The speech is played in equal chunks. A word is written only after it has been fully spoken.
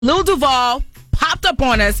Lil Duval popped up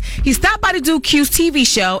on us. He stopped by to do Q's TV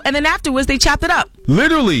show, and then afterwards they chopped it up.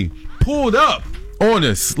 Literally pulled up on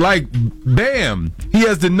us, like, bam. He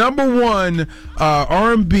has the #1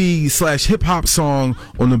 R&B / hip hop song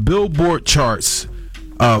on the Billboard charts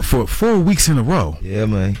for 4 weeks in a row. Yeah,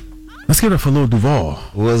 man. Let's get it for Lil Duval.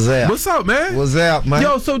 What's up? What's up, man? What's up, man?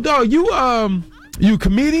 Yo, so dog, you a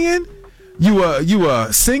comedian? You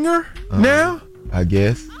a singer now? I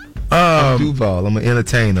guess. I'm Duval. I'm an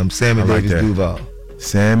entertainer. I'm Sammy Davis Duval.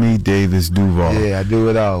 Sammy Davis Duval. Yeah, I do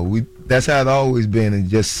it all. That's how it's always been. It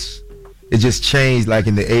just changed like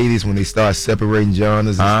in the 80s when they started separating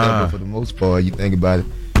genres and stuff. But for the most part, you think about it,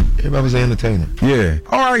 everybody was an entertainer. Yeah.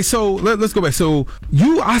 All right, so let's go back. So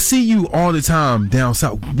I see you all the time down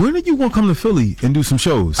south. When are you gonna come to Philly and do some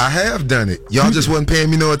shows? I have done it. Y'all just wasn't paying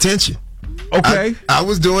me no attention. Okay.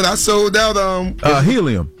 I sold out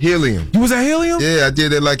Helium. Helium. You was at Helium? Yeah, I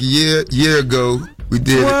did that like a year ago. We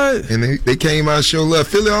did it. And they came out and showed love.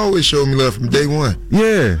 Philly always showed me love from day one.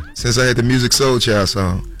 Yeah. Since I had the Music Soul Child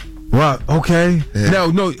song. Wow, okay. Yeah.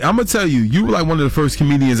 No, I'm gonna tell you were like one of the first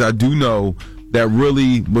comedians I do know that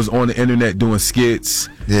really was on the internet doing skits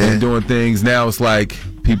and doing things. Now it's like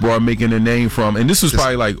people are making a name from, and this was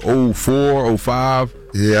probably like 04, 05.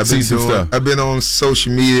 Yeah, I've been on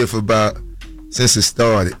social media for since it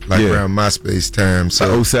started, like around MySpace time. So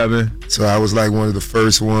like 07. So I was like one of the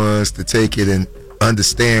first ones to take it and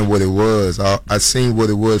understand what it was. I seen what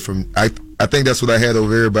it was from. I think that's what I had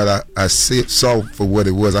over everybody. I saw for what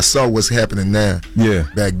it was. I saw what's happening now. Yeah.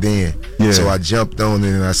 Back then. Yeah. So I jumped on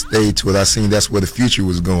it and I stayed to it. I seen that's where the future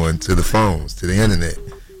was going, to the phones, to the internet,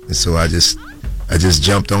 and so I just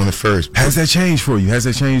jumped on it first. Has that changed for you? Has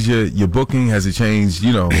that changed your booking? Has it changed?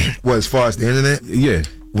 What, as far as the internet? Yeah.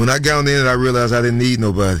 When I got on the internet, I realized I didn't need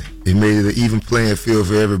nobody. It made it an even playing field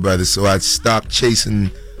for everybody. So I stopped chasing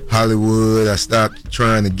Hollywood. I stopped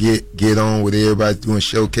trying to get on with everybody doing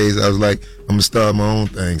showcases. I was like, I'm gonna start my own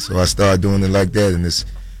thing. So I started doing it like that, and it's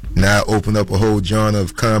now opened up a whole genre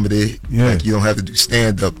of comedy. Yeah. Like you don't have to do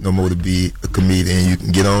stand up no more to be a comedian. You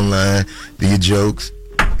can get online, do your jokes,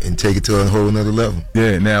 and take it to a whole nother level.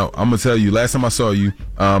 Yeah. Now I'm gonna tell you. Last time I saw you,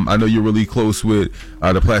 I know you're really close with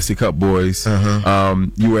the Plastic Cup Boys.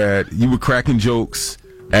 You were cracking jokes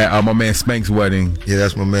at my man Spank's wedding. Yeah,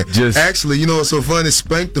 that's my man. Actually, you know what's so funny?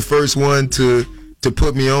 Spank the first one to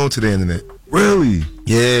put me on to the internet. Really?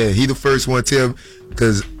 Yeah, he the first one to tell me,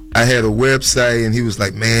 because I had a website and he was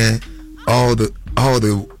like, man, all the hoes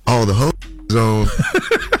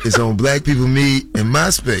is on Black People Meet and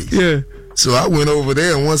MySpace. Yeah. So I went over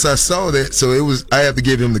there, and once I saw that, I have to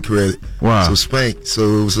give him the credit. Wow. So Spank, so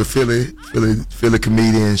it was a Philly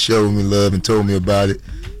comedian, showed me love and told me about it.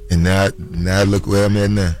 And now look where I'm at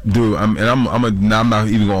now, dude. I'm not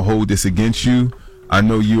even gonna hold this against you. I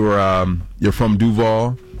know you're from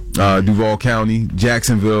Duval, Duval County,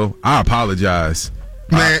 Jacksonville. I apologize,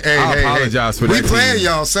 man. I apologize for that. We playing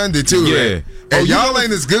y'all Sunday too, yeah. Right? And y'all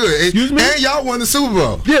ain't as good. And y'all won the Super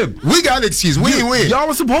Bowl. Yeah, we got an excuse. We didn't win. Y'all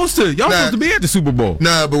were supposed to. Supposed to be at the Super Bowl.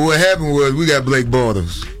 Nah, but what happened was we got Blake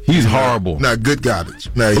Bortles. He's horrible. Nah, good garbage.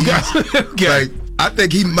 Nah, like. I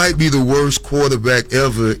think he might be the worst quarterback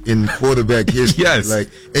ever in quarterback history. Yes. And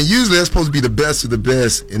usually that's supposed to be the best of the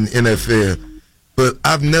best in the NFL. But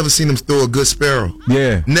I've never seen him throw a good sparrow.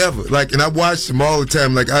 Yeah. Never. And I watched him all the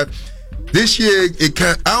time. This year,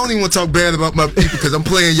 I don't even want to talk bad about my people because I'm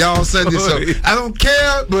playing y'all Sunday, so I don't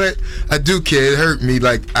care, but I do care. It hurt me.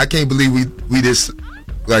 I can't believe we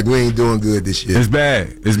ain't doing good this year. It's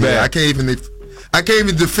bad. It's bad. I can't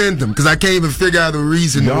even defend them because I can't even figure out a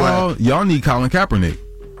reason why. Y'all need Colin Kaepernick.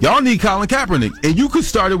 And you could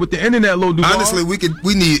start it with the internet, Lil Duval. Honestly,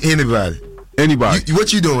 we need anybody. Anybody.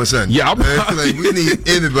 What you doing, son? Yeah, we need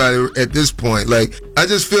anybody at this point. I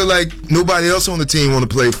just feel like nobody else on the team want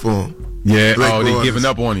to play for him. Yeah. They giving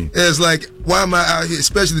up on him. It's like, why am I out here,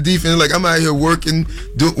 especially the defense? I'm out here working,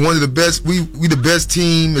 one of the best. We the best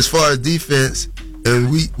team as far as defense.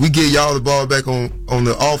 And we get y'all the ball back on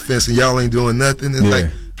the offense, and y'all ain't doing nothing. It's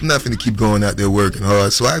I'm not finna keep going out there working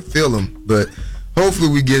hard. So I feel them, but hopefully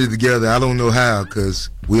we get it together. I don't know how,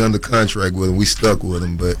 because we under contract with them. We stuck with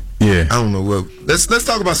them, but I don't know what. Let's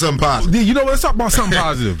talk about something positive. You know, let's talk about something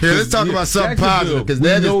positive. Let's talk about something positive, because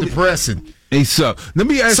that is depressing. They suck. Let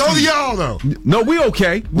me ask you. So do y'all, though. No, we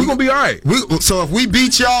okay. We gonna be all right. So if we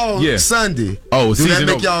beat y'all Sunday, do that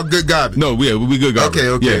make y'all good garbage? No, we good garbage.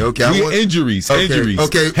 Okay. Injuries.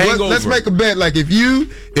 Okay. Let's make a bet.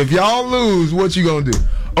 If y'all lose, what you gonna do?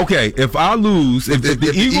 Okay. If I lose, if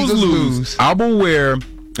the Eagles lose, I will wear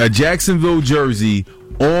a Jacksonville jersey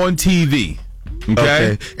on TV.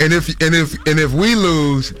 Okay. And if we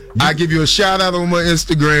lose, I give you a shout out on my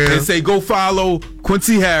Instagram and say go follow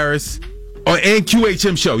Quincy Harris and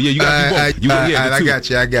QHM show. Yeah, you got to do both. I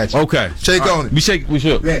got you. Okay. Shake on it. We shook.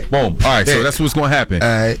 Yeah. Boom. All right, so that's what's going to happen. All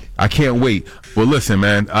right. I can't wait. Well, listen,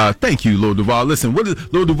 man. Thank you, Lil Duval. Listen, what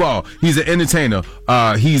is Lil Duval? He's an entertainer.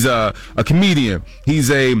 He's a comedian. He's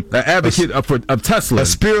an advocate of Tesla. A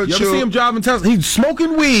spiritual. You ever see him driving Tesla? He's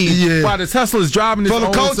smoking weed while the Tesla is driving his for the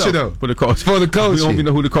own culture, self. though. For the culture. For the culture. We don't even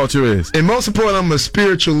know who the culture is. And most important, I'm a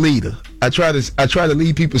spiritual leader. I try to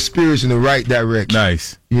lead people's spirits in the right direction.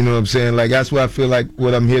 Nice. You know what I'm saying? Like that's what I feel like.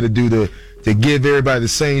 What I'm here to do to give everybody the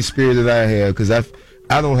same spirit that I have, because I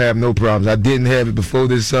don't have no problems. I didn't have it before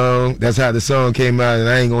this song. That's how the song came out, and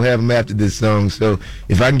I ain't gonna have them after this song. So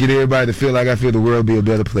if I can get everybody to feel like I feel, the world will be a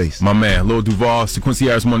better place. My man, Lil Duval, it's the Quincy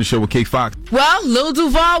Harris Morning Show with K Fox. Well, Lil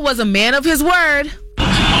Duval was a man of his word.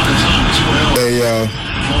 Hey y'all,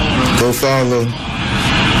 go follow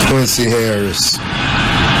Quincy Harris.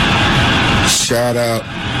 Shout out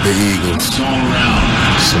the Eagles.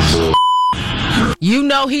 Some bull. You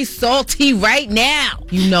know he's salty right now.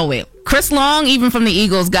 You know it. Chris Long, even from the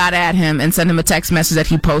Eagles, got at him and sent him a text message that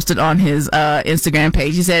he posted on his Instagram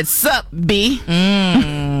page. He said, "Sup, B."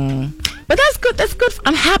 But that's good. That's good.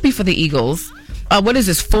 I'm happy for the Eagles. What is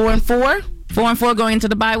this? 4-4? 4-4 going into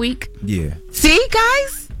the bye week. Yeah. See,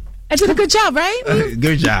 guys, I did a good job, right?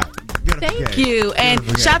 Good job. Thank you. And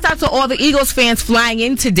shout out to all the Eagles fans flying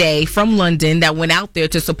in today from London that went out there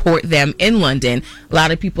to support them in London. A lot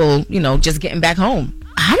of people, just getting back home.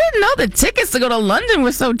 I didn't know the tickets to go to London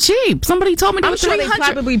were so cheap. Somebody told me they I'm were sure they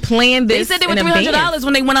 $300. probably planned this. They said they were in $300 advance.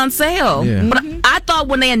 when they went on sale. Yeah. But I thought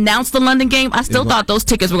when they announced the London game, I still thought those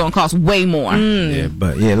tickets were going to cost way more. Yeah,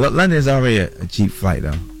 but London is already a cheap flight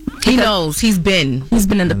though. He knows. He's been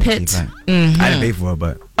in the pit. I didn't pay for it,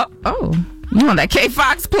 but Oh. You on that K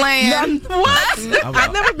Fox plan? What?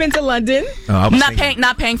 I've never been to London. I was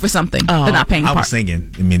Not paying for something. Oh. They're not paying. I was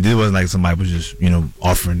singing. I mean, this wasn't like somebody was just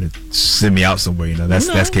offering to send me out somewhere.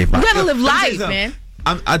 That's K Fox. You gotta live life, man.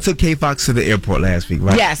 I took K Fox to the airport last week,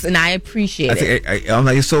 right? Yes, and I appreciate it. I'm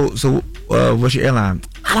like, so what's your airline?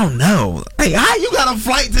 I don't know. Hey, how you got a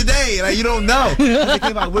flight today? Like, you don't know. I said,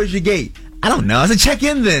 K Fox, where's your gate? I don't know. I said, check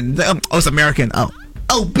in then. It's American.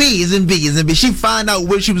 Oh, B is in B. She find out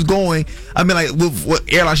where she was going. I mean, like, with what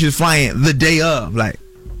airline she was flying the day of. Like,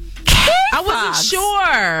 I wasn't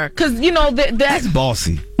sure because that's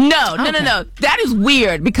bossy. No. That is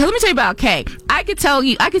weird because let me tell you about Kay. I could tell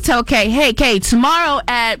Kay, hey Kay, tomorrow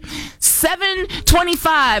at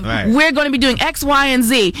 7:25, we're going to be doing X, Y, and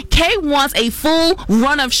Z. Kay wants a full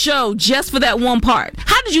run of show just for that one part.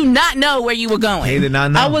 How did you not know where you were going? Kay did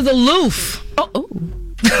not know. I was aloof. Oh.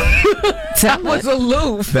 I was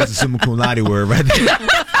aloof. That's a summa cum laude word right there.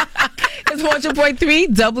 It's 100.3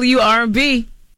 WRB.